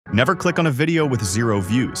Never click on a video with 0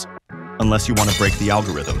 views, unless you want to break the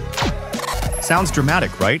algorithm. Sounds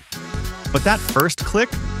dramatic, right? But that first click,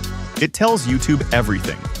 it tells YouTube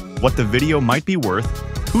everything. What the video might be worth,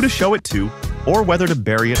 who to show it to, or whether to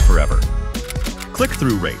bury it forever.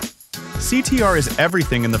 Click-through rate. CTR is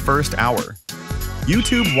everything in the first hour.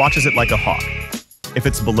 YouTube watches it like a hawk. If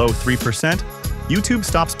it's below 3%, YouTube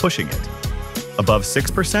stops pushing it. Above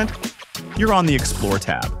 6%, you're on the Explore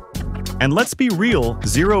tab. And let's be real,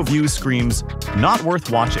 0 views screams, not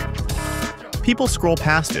worth watching. People scroll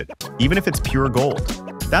past it, even if it's pure gold.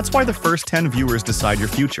 That's why the first 10 viewers decide your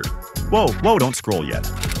future. Whoa, don't scroll yet.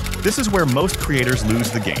 This is where most creators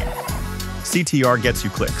lose the game. CTR gets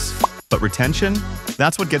you clicks, but retention,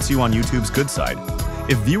 that's what gets you on YouTube's good side.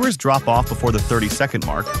 If viewers drop off before the 30-second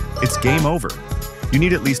mark, it's game over. You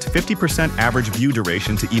need at least 50% average view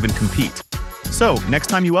duration to even compete. So, next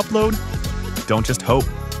time you upload, don't just hope.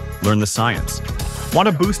 Learn the science. Want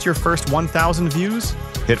to boost your first 1,000 views?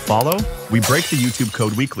 Hit follow. We break the YouTube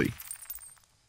code weekly.